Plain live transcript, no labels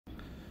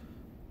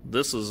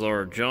This is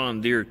our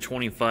John Deere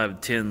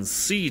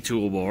 2510C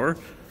toolbar.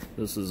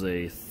 This is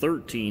a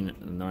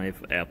 13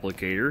 knife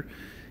applicator,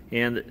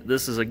 and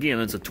this is, again,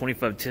 it's a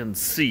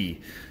 2510C.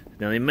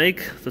 Now they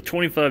make the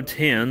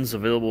 2510s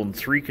available in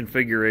 3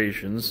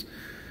 configurations.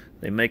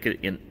 They make it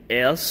in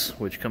S,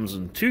 which comes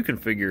in 2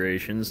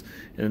 configurations,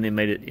 and then they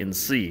made it in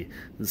C.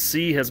 The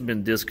C has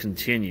been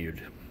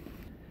discontinued.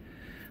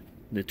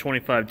 The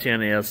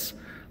 2510S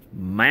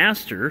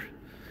Master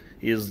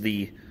is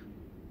the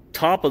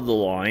top of the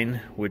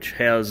line, which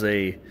has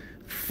a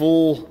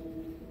full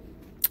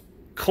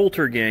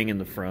coulter gang in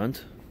the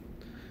front,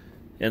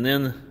 and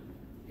then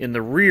in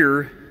the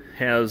rear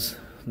has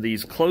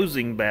these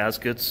closing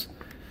baskets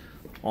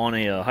on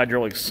a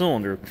hydraulic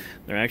cylinder.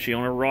 They're actually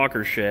on a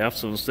rocker shaft,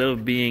 so instead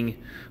of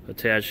being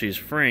attached to these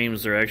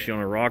frames, they're actually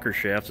on a rocker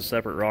shaft, a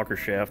separate rocker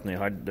shaft,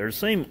 and they're the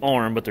same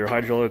arm, but they're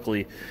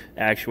hydraulically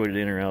actuated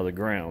in or out of the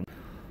ground.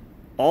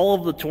 All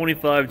of the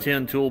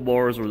 2510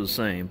 toolbars were the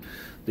same.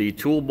 The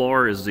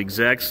toolbar is the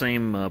exact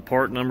same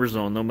part numbers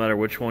on no matter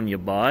which one you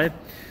buy.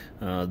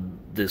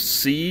 The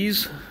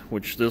C's,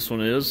 which this one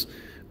is,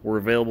 were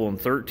available in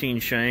 13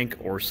 shank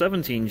or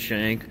 17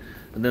 shank,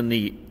 and then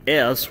the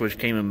S, which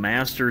came in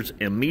masters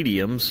and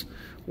mediums,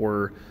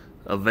 were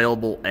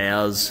available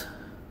as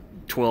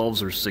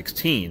 12s or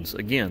 16s.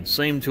 Again,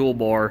 same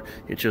toolbar,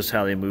 it's just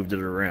how they moved it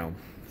around.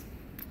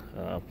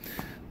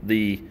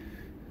 The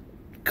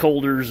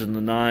coulters and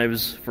the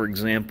knives, for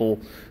example,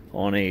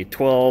 on a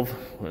 12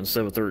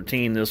 instead of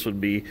 13, this would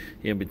be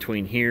in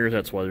between here.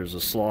 That's why there's a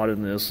slot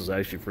in this. Is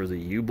actually for the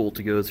U-bolt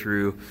to go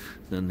through.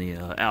 Then the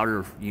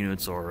outer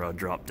units are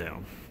dropped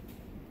down.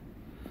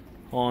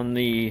 On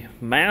the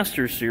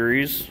Master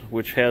series,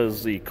 which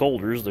has the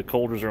coulters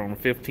are on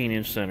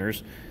 15-inch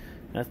centers.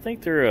 I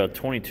think they're a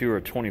 22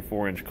 or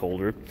 24-inch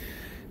coulter,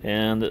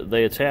 and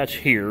they attach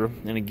here.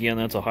 And again,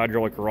 that's a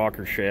hydraulic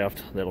rocker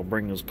shaft that'll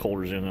bring those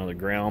coulters in out of the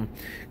ground.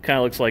 Kind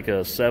of looks like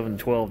a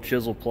 712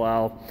 chisel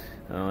plow,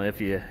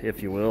 if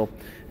you will.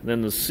 And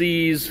then the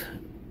C's,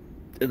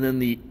 and then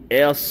the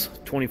S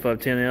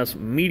 2510S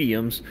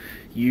mediums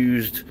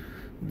used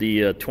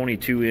the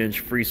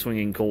 22-inch free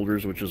swinging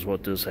coulters, which is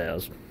what this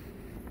has.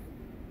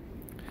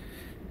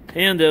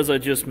 And as I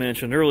just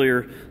mentioned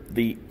earlier,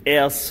 the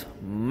S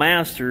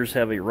Masters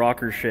have a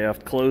rocker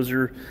shaft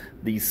closer.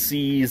 The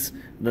C's,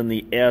 then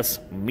the S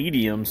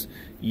mediums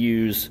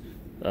use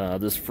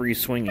this free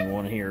swinging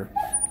one here.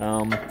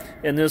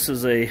 And this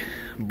is a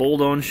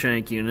bolt-on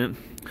shank unit.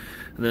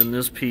 And then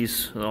this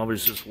piece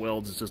obviously just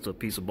welds. It's just a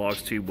piece of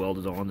box tube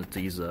welded on that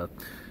these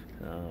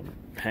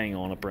hang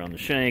on up around the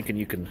shank, and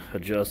you can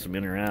adjust them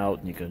in or out,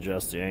 and you can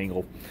adjust the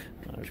angle.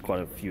 There's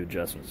quite a few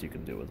adjustments you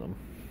can do with them.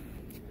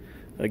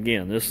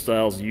 Again, this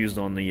style is used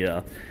on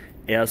the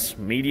S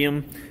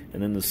medium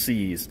and then the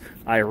C's.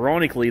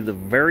 Ironically, the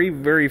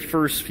very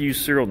first few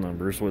serial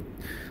numbers, with,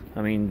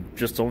 I mean,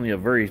 just only a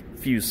very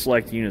few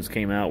select units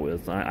came out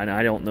with.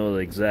 I don't know the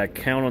exact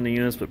count on the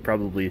units, but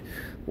probably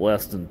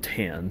less than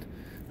 10.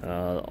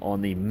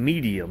 On the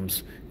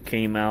mediums,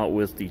 came out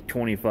with the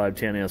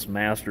 2510S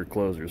Master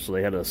closers. So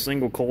they had a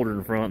single coulter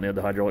in front and they had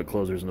the hydraulic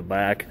closers in the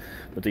back,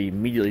 but they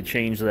immediately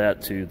changed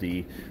that to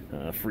the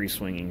free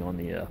swinging on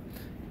the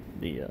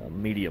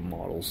medium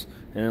models.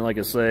 And then, like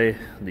I say,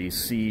 the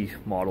C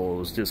model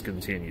was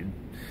discontinued.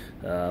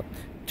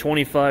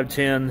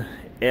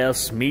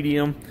 2510S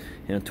medium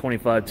and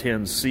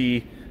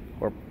 2510C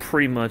are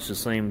pretty much the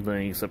same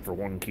thing except for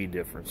one key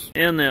difference.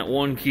 And that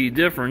one key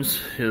difference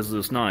is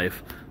this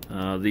knife.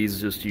 These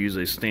just use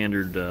a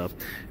standard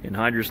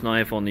anhydrous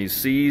knife on these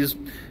C's,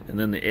 and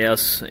then the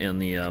S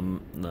and the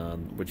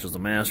which is the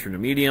Master and the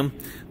medium,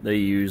 they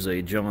use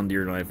a John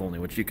Deere knife only,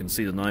 which you can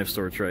see the knife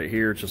starts right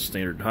here. It's just a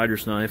standard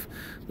anhydrous knife.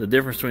 The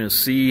difference between a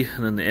C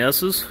and then the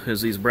S's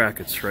is these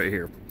brackets right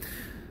here,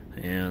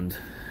 and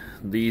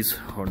these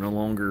are no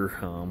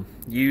longer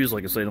used.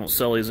 Like I say, don't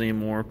sell these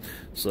anymore,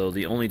 so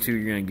the only two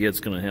you're going to get is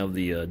going to have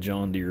the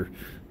John Deere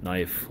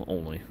knife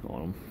only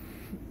on them.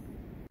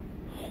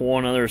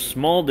 One other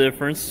small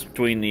difference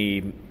between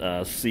the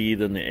C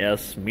and the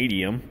S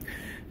medium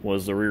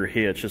was the rear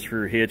hitch. This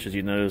rear hitch, as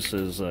you notice,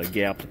 is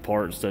gapped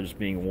apart instead of just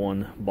being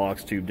one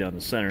box tube down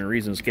the center. And the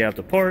reason it's gapped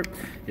apart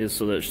is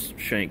so that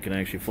shank can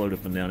actually float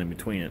up and down in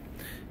between it.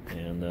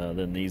 And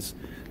then these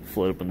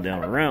float up and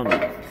down around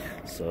it.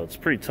 So it's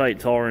pretty tight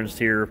tolerance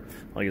here.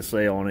 Like I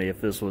say,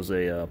 if this was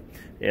a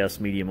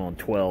S medium on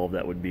 12,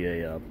 that would be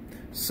a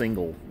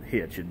single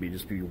hitch. It'd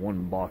just be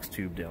one box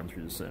tube down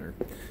through the center.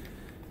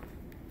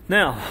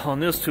 Now,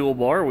 on this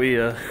toolbar,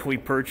 we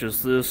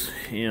purchased this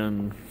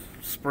in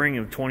spring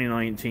of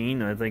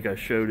 2019. I think I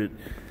showed it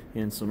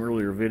in some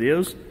earlier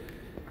videos.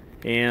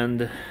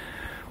 And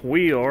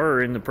we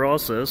are in the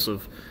process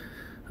of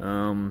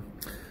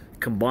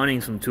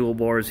combining some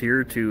toolbars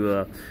here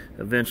to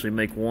eventually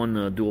make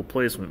one dual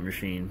placement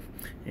machine.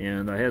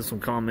 And I had some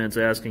comments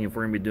asking if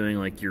we're going to be doing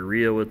like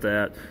urea with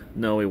that.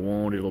 No, it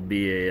won't. It'll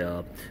be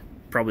a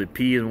probably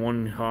P in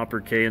one hopper,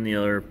 K in the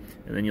other,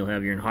 and then you'll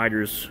have your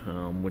anhydrous,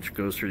 which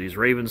goes through these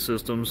Raven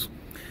systems.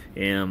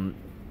 And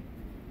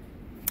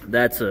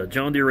That's a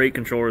John Deere rate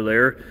controller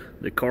there.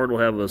 The cart will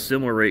have a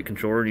similar rate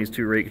controller, and these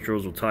two rate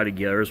controllers will tie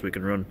together so we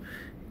can run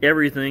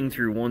everything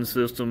through one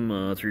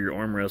system through your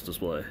armrest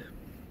display.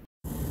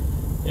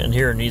 And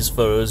here in these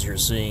photos, you're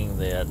seeing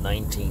that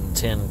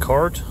 1910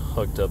 cart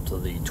hooked up to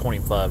the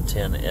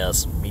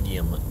 2510S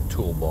medium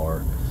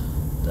toolbar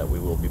that we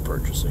will be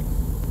purchasing.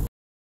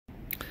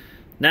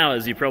 Now,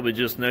 as you probably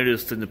just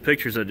noticed in the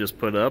pictures I just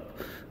put up,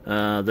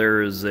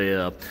 there is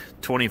a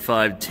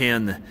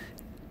 2510S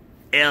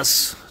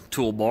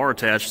toolbar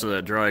attached to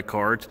that dry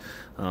cart.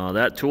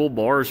 That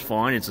toolbar is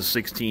fine. It's a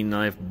 16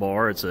 knife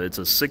bar. It's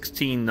a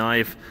 16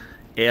 knife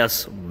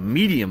S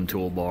medium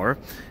toolbar,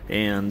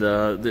 and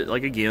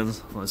like again,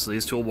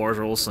 these toolbars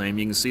are all the same.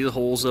 You can see the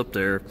holes up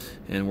there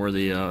and where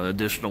the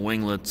additional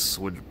winglets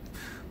would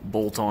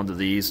bolt onto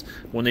these.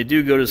 When they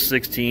do go to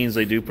 16s,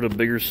 they do put a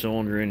bigger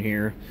cylinder in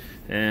here,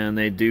 and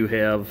they do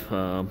have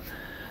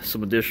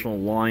some additional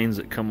lines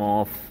that come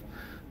off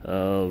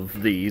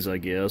of these, I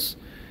guess.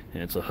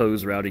 And it's a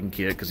hose routing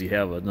kit because you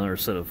have another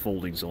set of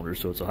folding cylinders.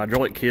 So it's a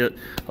hydraulic kit,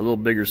 a little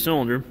bigger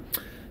cylinder.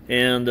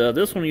 And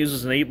this one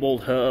uses an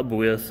 8-bolt hub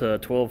with a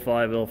 12.5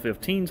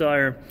 L15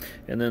 tire.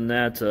 And then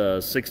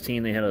that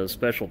 16, they had a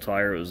special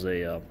tire. It was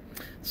a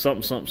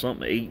something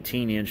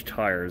 18-inch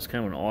tire. It's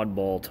kind of an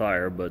oddball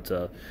tire, but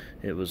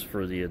it was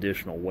for the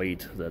additional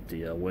weight that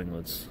the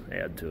winglets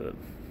add to it.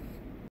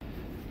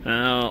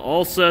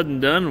 All said and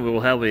done,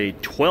 we'll have a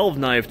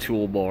 12-knife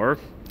toolbar.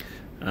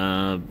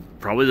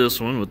 Probably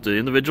this one with the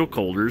individual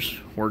colders.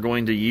 We're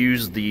going to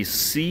use the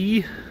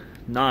C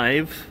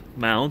knife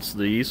mounts,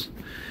 these,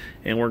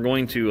 and we're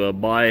going to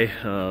buy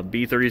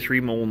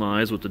B33 mold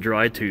knives with the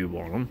dry tube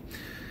on them.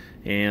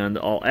 And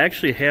I'll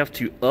actually have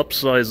to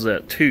upsize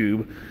that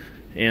tube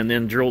and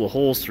then drill the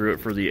holes through it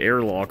for the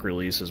airlock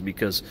releases,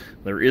 because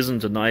there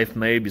isn't a knife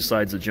made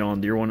besides the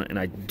John Deere one, and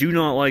I do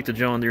not like the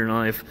John Deere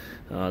knife.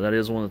 That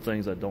is one of the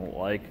things I don't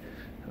like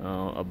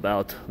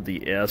about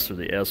the S or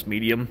the S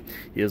medium,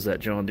 is that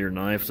John Deere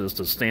knife. Just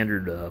a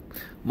standard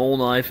mold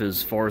knife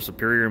is far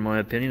superior in my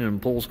opinion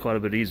and pulls quite a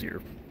bit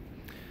easier.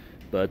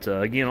 But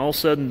again, all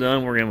said and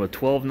done, we're going to have a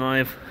 12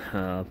 knife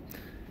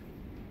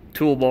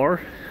toolbar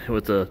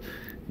with a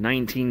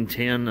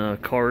 1910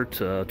 cart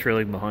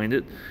trailing behind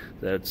it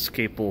that's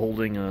capable of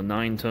holding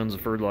 9 tons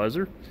of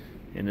fertilizer,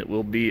 and it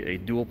will be a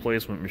dual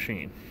placement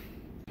machine.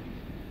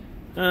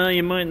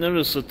 You might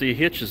notice that the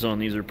hitches on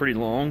these are pretty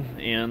long,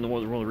 and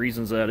one of the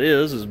reasons that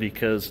is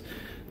because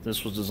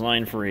this was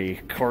designed for a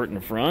cart in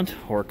the front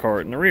or a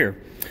cart in the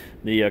rear.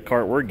 The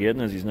cart we're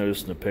getting, as you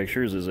noticed in the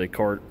pictures, is a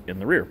cart in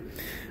the rear.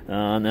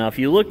 Now, if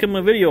you look in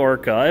my video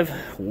archive,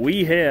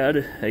 we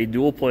had a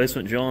dual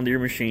placement John Deere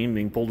machine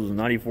being pulled as a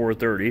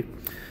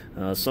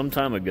 9430 some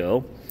time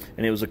ago,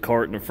 and it was a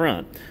cart in the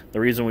front. The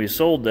reason we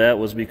sold that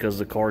was because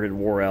the cart had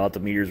wore out, the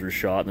meters were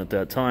shot, and at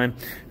that time,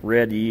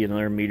 Red E and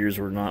other meters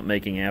were not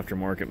making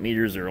aftermarket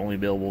meters. They're only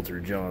available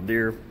through John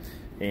Deere,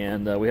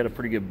 and we had a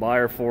pretty good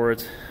buyer for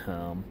it.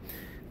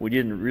 We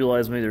didn't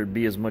realize maybe there'd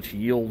be as much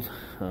yield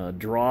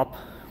drop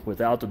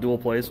without the dual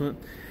placement,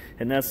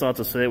 and that's not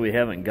to say we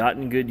haven't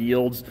gotten good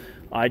yields.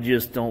 I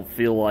just don't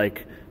feel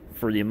like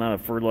for the amount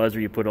of fertilizer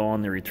you put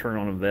on, the return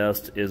on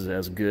invest is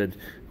as good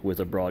with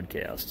a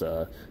broadcast.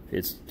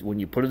 It's when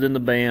you put it in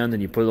the band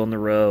and you put it on the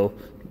row,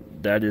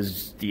 that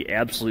is the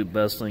absolute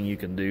best thing you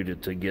can do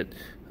to get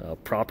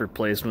proper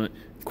placement,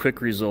 quick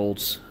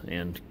results,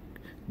 and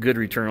good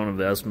return on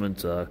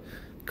investment,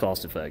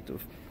 cost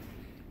effective.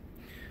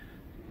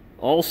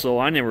 Also,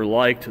 I never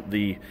liked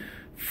the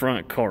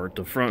front cart.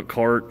 The front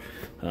cart,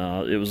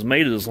 it was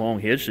made of this long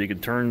hitch so you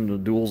could turn the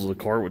duals of the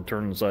cart would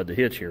turn inside the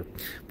hitch here.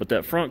 But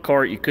that front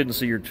cart, you couldn't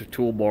see your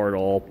toolbar at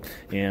all,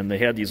 and they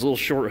had these little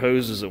short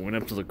hoses that went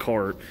up to the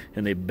cart,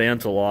 and they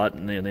bent a lot,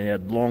 and they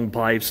had long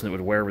pipes, and it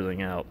would wear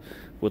everything out.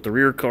 With the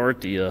rear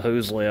cart, the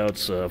hose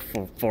layout's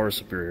far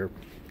superior.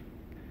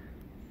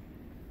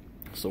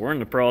 So we're in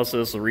the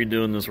process of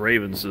redoing this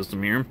Raven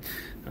system here,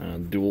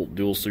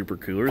 dual super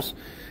coolers,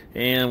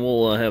 and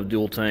we'll have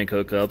dual tank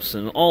hookups,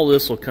 and all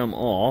this will come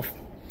off.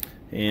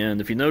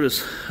 And if you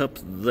notice up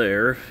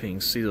there, you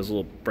can see those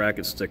little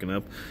brackets sticking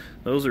up.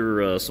 Those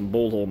are some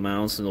bolt hole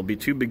mounts, and there'll be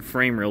 2 big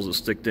frame rails that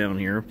stick down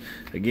here.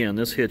 Again,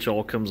 this hitch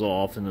all comes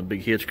off, and the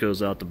big hitch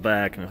goes out the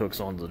back and it hooks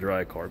onto the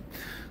dry cart.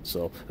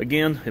 So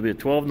again, it'll be a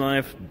 12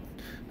 knife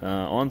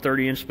on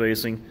 30-inch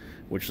spacing,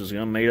 which is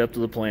made up to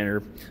the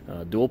planter,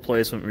 dual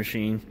placement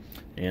machine,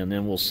 and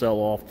then we'll sell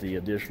off the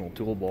additional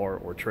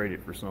toolbar or trade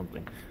it for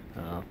something.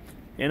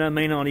 And I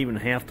may not even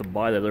have to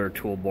buy that other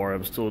toolbar.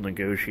 I'm still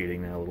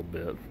negotiating that a little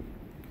bit.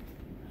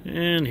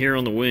 And here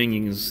on the wing,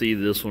 you can see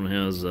this one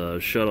has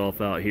a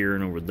shut-off out here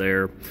and over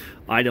there.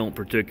 I don't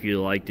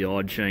particularly like the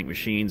odd shank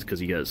machines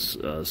because you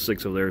got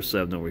 6 over there,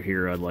 7 over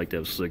here. I'd like to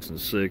have 6 and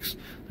 6.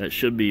 That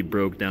should be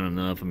broke down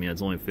enough. I mean,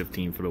 it's only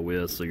 15 foot of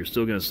width, so you're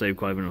still going to save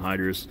quite a bit on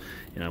hydrous,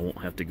 and I won't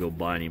have to go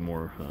buy any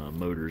more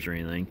motors or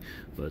anything.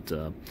 But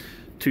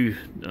 2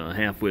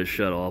 half-width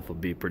shut-off would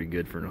be pretty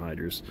good for an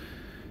hydrous.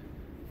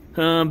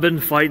 I've been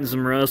fighting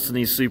some rust in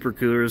these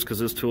supercoolers because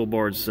this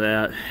toolbar's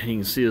sat. You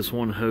can see this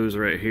one hose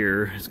right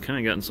here. It's kind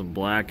of gotten some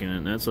black in it,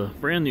 and that's a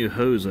brand new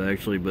hose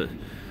actually, but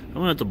I'm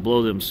gonna have to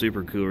blow them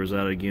supercoolers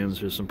out again.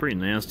 So there's some pretty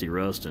nasty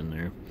rust in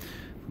there.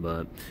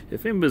 But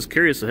if anybody's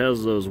curious how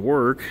those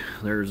work,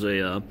 there's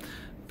a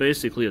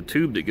basically a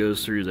tube that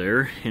goes through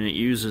there, and it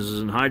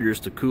uses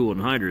anhydrous to cool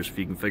anhydrous, if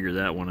you can figure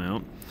that one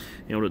out.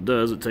 And what it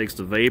does, it takes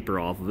the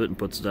vapor off of it and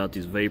puts it out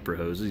these vapor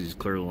hoses, these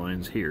clear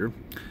lines here.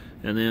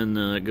 And then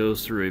it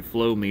goes through a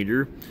flow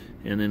meter,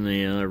 and then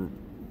the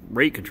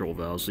rate control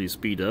valve. So you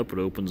speed up, it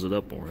opens it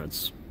up more.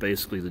 That's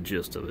basically the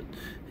gist of it.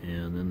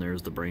 And then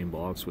there's the brain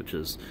box, which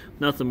is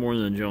nothing more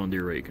than a John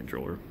Deere rate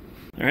controller.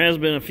 There has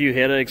been a few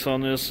headaches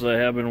on this. I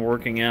have been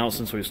working out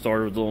since we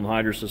started with the little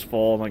anhydrous this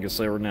fall. Like I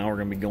say, now we're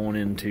going to be going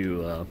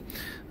into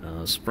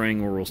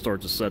spring, where we'll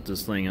start to set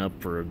this thing up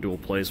for a dual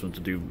placement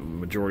to do the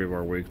majority of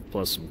our work,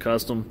 plus some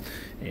custom.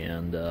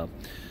 And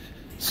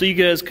so you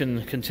guys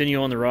can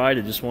continue on the ride.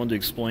 I just wanted to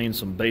explain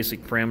some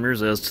basic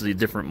parameters as to the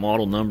different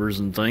model numbers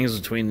and things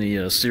between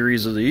the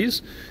series of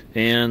these.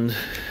 And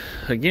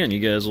again, you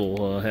guys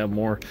will have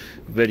more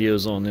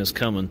videos on this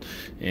coming.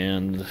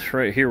 And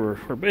right here,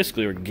 we're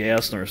basically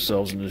gassing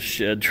ourselves in this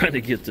shed trying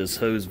to get this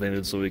hose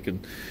vented so we can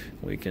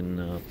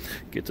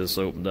get this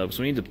opened up.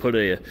 So we need to put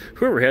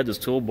whoever had this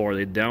toolbar,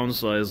 they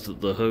downsized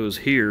the hose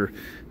here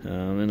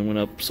and then went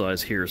up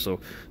size here. So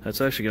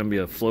that's actually going to be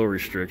a flow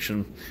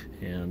restriction,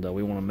 and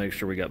we want to make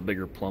sure we got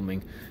bigger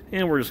plumbing.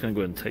 And we're just going to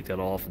go ahead and take that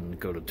off and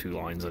go to 2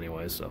 lines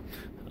anyway. So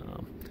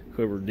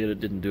whoever did it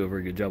didn't do a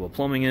very good job of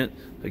plumbing it.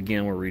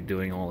 Again, we're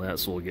redoing all that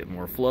so we'll get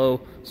more flow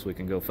so we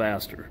can go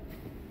faster.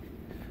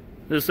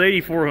 This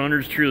 8400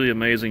 is truly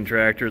amazing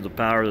tractor. The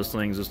power of this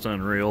thing is just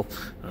unreal.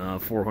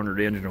 400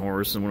 engine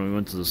horse, and when we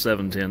went to the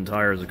 710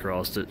 tires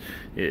across it,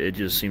 it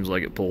just seems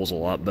like it pulls a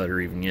lot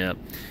better even yet.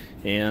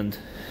 And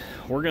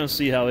we're going to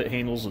see how it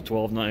handles the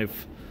 12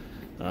 knife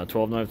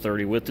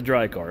 30 with the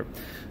dry cart.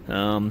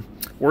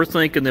 We're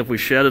thinking if we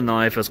shed a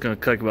knife, that's going to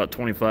cut about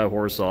 25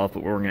 horse off,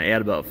 but we're going to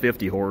add about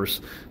 50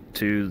 horse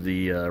to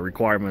the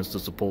requirements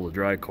just to pull the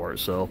dry cart.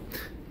 So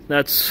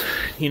that's,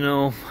 you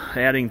know,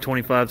 adding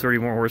 25-30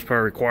 more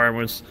horsepower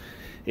requirements.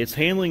 It's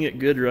handling it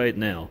good right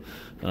now.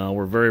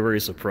 We're very, very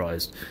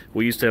surprised.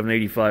 We used to have an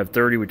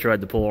 8530. We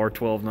tried to pull our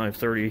 12 knife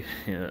 30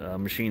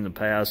 machine in the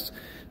past.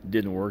 It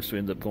didn't work, so we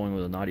ended up going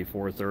with a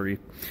 9430.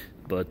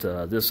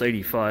 But this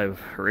 85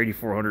 or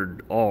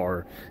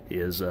 8400R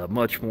is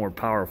much more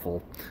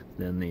powerful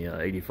than the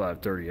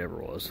 8530 ever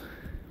was.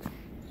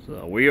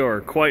 So we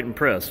are quite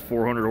impressed.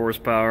 400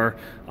 horsepower.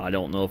 I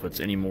don't know if it's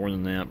any more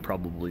than that.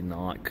 Probably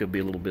not. Could be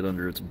a little bit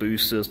under its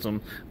boost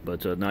system.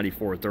 But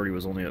 9430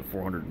 was only at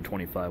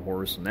 425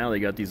 horse. And now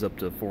they got these up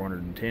to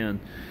 410.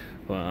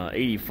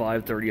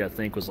 8530 I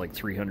think was like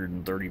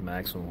 330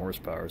 maximum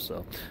horsepower.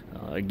 So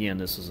again,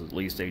 this is at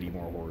least 80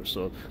 more horse.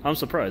 So I'm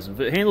surprised. If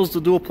it handles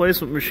the dual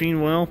placement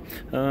machine well,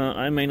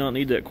 I may not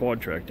need that quad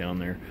track down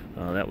there.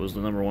 That was the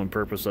 #1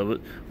 purpose of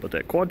it. But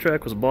that quad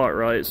track was bought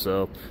right,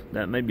 so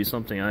that may be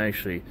something I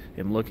actually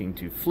am looking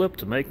to flip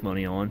to make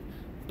money on.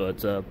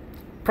 But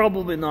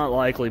probably not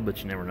likely,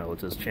 but you never know with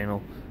this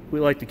channel. We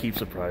like to keep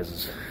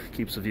surprises.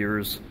 Keeps the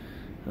viewers,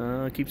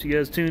 keeps you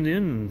guys tuned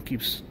in, and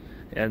keeps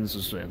adding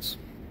suspense.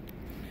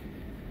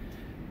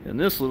 And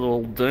this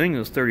little thing,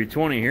 this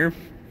 3020 here,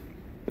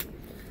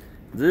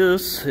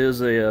 this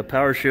is a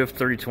Power Shift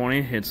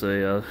 3020. It's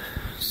a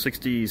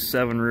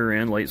 67 rear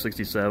end, late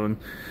 67,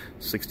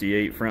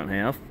 68 front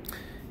half.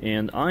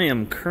 And I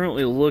am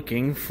currently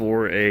looking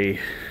for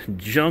a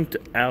junked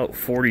out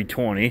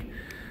 4020.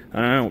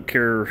 I don't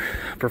care,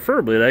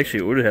 preferably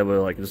it would have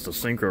like just a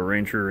synchro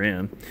range rear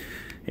end.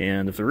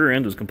 And if the rear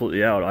end was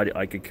completely out,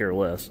 I could care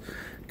less,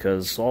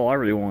 because all I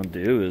really want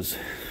to do is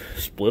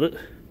split it,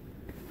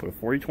 put a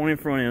 4020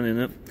 front end in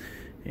it,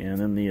 and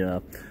then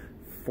the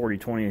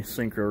 4020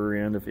 synchro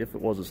rear end, if it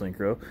was a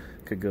synchro,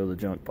 could go to the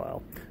junk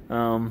pile.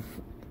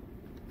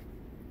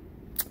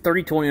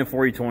 3020 and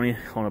 4020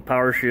 on a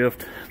Power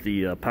Shift.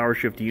 The Power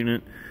Shift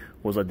unit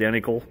was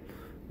identical.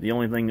 The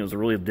only thing that was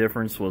really a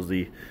difference was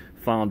the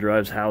final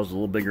drives housed a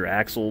little bigger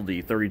axle.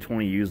 The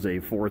 3020 used a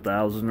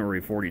 4000 or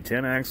a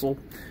 4010 axle,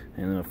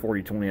 and then a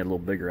 4020 had a little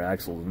bigger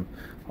axle than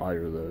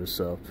either of those.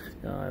 So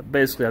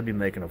basically I'd be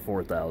making a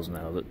 4000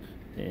 out of it,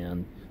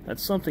 and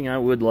that's something I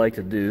would like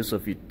to do. So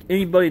if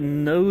anybody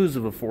knows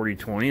of a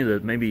 4020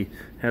 that maybe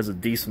has a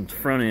decent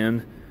front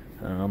end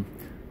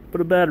but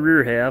a bad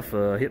rear half,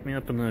 hit me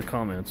up in the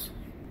comments.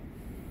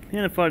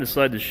 And if I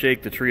decide to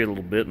shake the tree a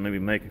little bit and maybe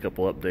make a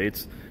couple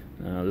updates,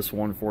 this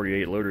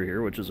 148 loader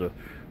here, which is a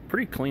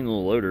pretty clean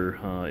little loader,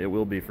 it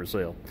will be for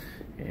sale.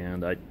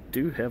 And I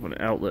do have an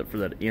outlet for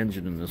that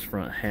engine in this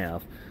front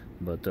half,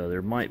 but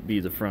there might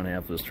be the front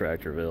half of this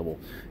tractor available.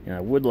 And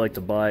I would like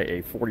to buy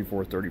a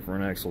 4430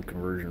 front axle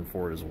conversion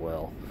for it as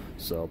well.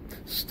 So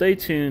stay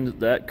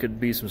tuned. That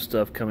could be some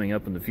stuff coming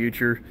up in the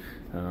future.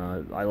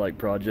 I like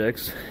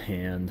projects,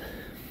 and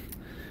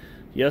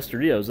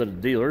yesterday I was at a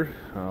dealer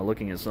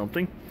looking at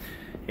something,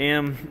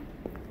 and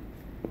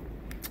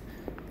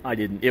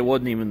it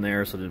wasn't even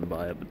there, so I didn't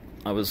buy it. But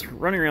I was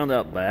running around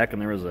out back,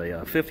 and there was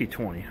a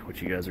 50-20,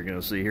 which you guys are going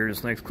to see here in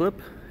this next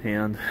clip.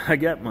 And I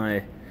got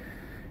my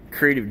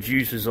creative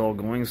juices all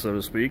going, so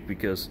to speak,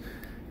 because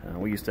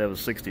we used to have a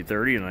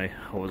 60-30, and I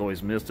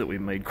always missed it. We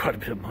made quite a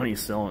bit of money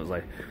selling it, as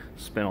I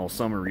spent all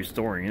summer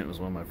restoring it. It was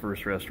one of my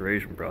first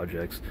restoration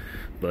projects,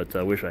 but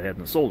I wish I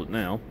hadn't sold it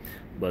now.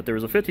 But there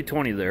was a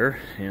 50-20 there,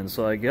 and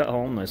so I got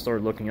home and I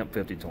started looking up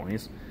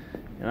 50-20s.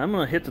 And I'm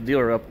going to hit the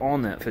dealer up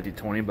on that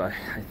 50-20, but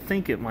I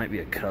think it might be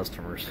a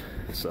customer's.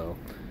 So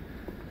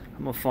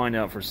I'm going to find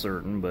out for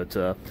certain, but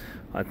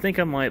I think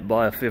I might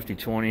buy a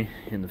 50-20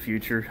 in the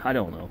future. I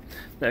don't know.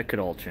 That could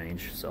all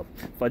change. So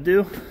if I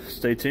do,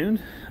 stay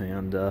tuned.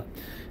 And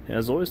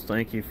as always,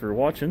 thank you for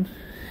watching.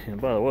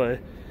 And by the way,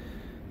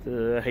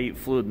 I hate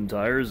fluid in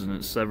tires, and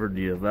it severed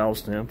the valve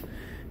stem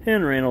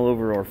and ran all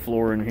over our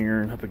floor in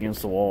here and up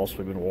against the wall, so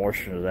we've been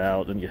washing it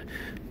out. And you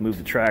move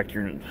the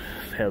tractor and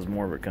it has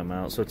more of it come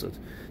out, so it's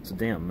a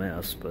damn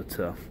mess. But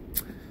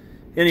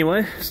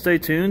anyway, stay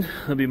tuned.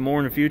 There'll be more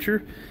in the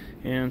future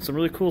and some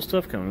really cool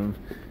stuff coming.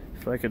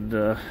 If I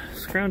could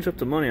scrounge up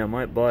the money, I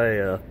might buy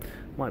a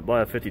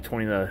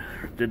 50-20 that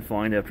I did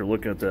find after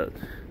looking at that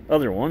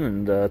other one,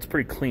 and it's a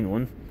pretty clean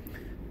one.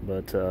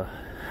 But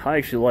I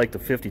actually like the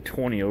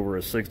 50-20 over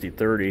a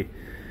 60-30,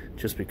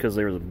 just because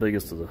they were the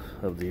biggest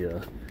of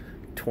the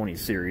 20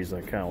 series.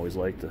 I kind of always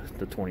liked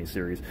the 20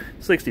 series.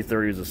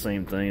 60-30 is the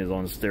same thing as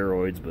on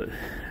steroids, but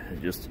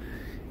it just,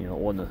 you know,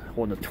 it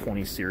wasn't a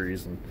 20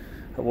 series, and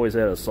I've always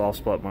had a soft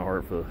spot in my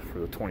heart for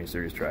the 20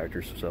 series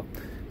tractors. So,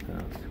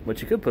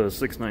 but you could put a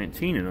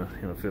 619 in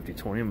a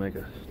 50-20 and make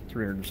a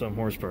 300 some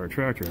horsepower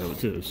tractor out of it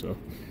too. So,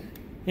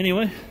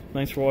 anyway,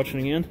 thanks for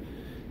watching again,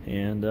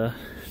 and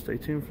stay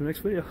tuned for the next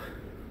video.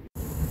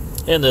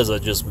 And as I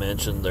just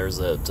mentioned, there's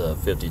that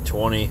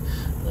 50-20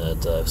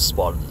 that I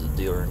spotted at the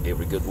dealer and gave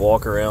it a good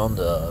walk around.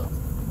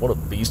 What a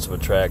beast of a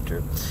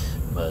tractor.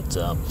 But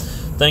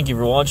thank you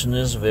for watching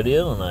this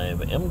video, and I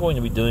am going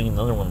to be doing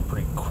another one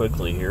pretty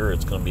quickly here.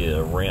 It's going to be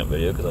a rant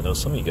video, because I know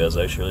some of you guys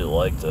actually really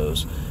like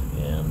those.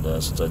 And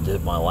since I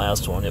did my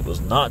last one, it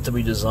was not to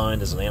be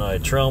designed as an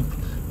anti-Trump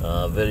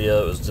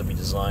video. It was to be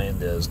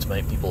designed as to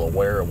make people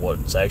aware of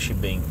what's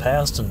actually being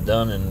passed and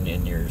done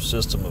in your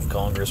system of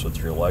Congress with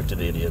your elected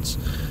idiots.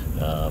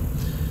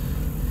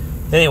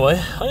 Anyway,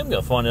 I am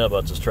going to find out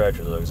about this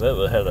tractor, though, because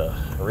it had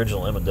an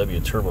original M&W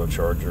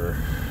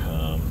turbocharger.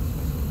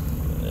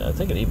 I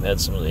think it even had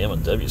some of the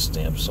M&W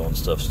stamps on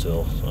stuff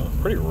still, so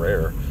pretty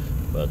rare.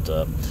 But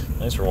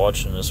thanks for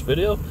watching this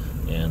video,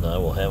 and I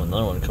will have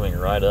another one coming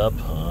right up.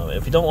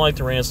 If you don't like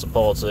the rants to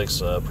politics,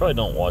 probably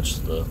don't watch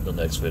the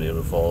next video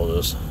to follow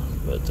this.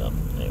 But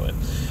anyway,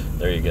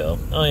 there you go.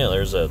 Oh yeah,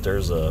 there's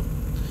a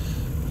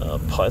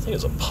I think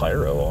it's a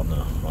pyro on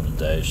the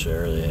dash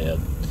there they had.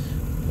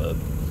 But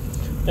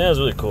yeah, it's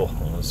really cool.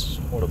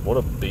 What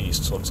a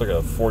beast! Looks like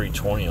a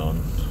 40-20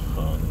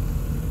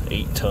 on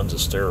 8 tons of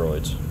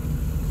steroids.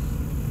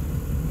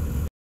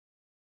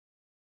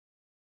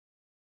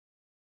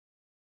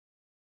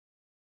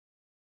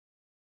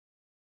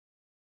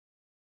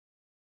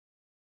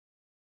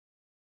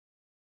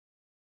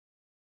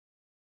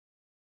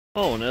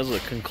 Oh, and as a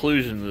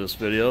conclusion to this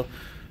video,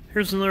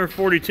 here's another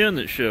 4010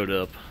 that showed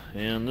up.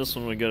 And this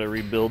one we got to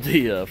rebuild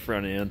the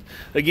front end.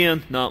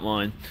 Again, not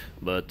mine,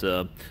 but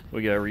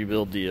we got to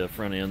rebuild the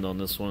front end on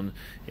this one.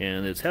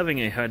 And it's having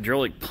a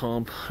hydraulic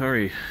pump. I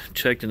already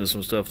checked into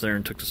some stuff there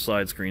and took the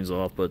side screens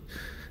off, but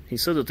he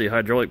said that the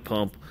hydraulic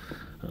pump,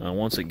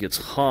 once it gets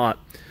hot,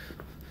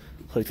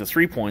 like the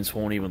 3-points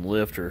won't even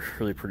lift or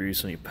really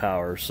produce any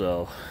power.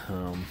 So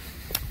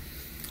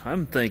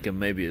I'm thinking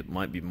maybe it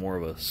might be more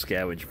of a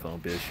scavenge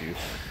pump issue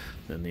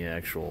than the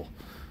actual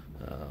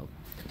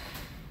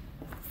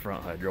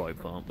front hydraulic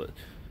pump.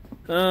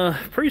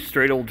 But pretty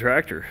straight old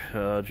tractor.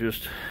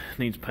 Just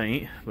needs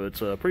paint, but it's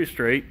pretty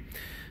straight.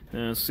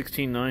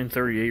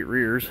 16.938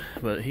 rears,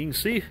 but you can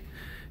see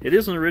it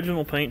is an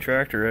original paint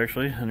tractor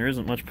actually, and there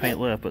isn't much paint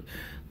left, but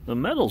the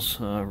metal's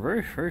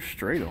very, very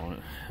straight on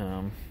it.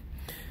 And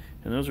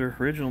those are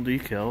original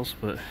decals,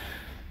 but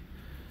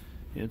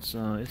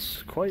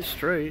it's quite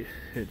straight.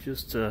 It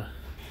just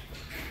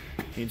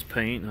needs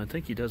paint, and I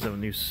think he does have a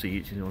new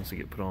seat he wants to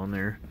get put on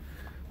there.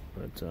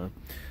 But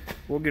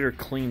we'll get her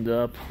cleaned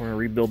up. We're going to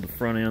rebuild the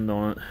front end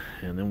on it,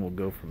 and then we'll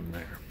go from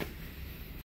there.